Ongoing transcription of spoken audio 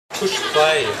push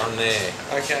play on there.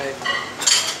 Okay.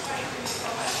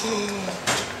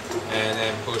 And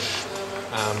then push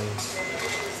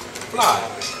fly.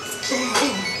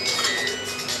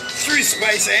 Through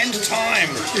space and time.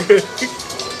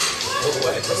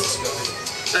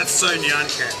 That's so Nyan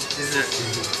Cat, isn't it?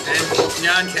 And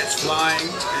Nyan Cat's flying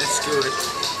and it's good.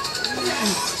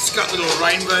 It's got little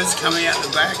rainbows coming out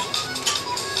the back.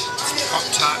 It's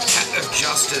Pop-Tart Cat of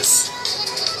Justice.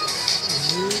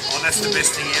 Oh, that's the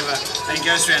best thing ever. And he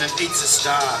goes around and eats a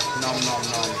star. Nom nom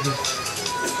nom.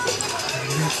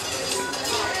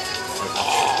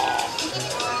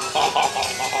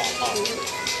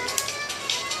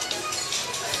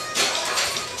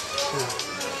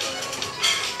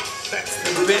 That's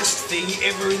the best thing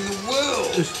ever in the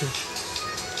world.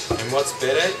 And what's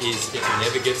better is it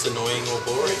never gets annoying or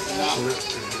boring. No.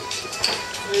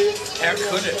 How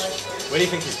could it? Where do you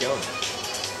think he's going?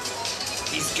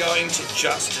 He's going to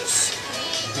justice.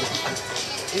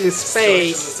 In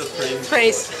space. Supreme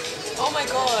Space. Oh my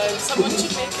god, someone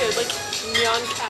should make it like Nyan Cat.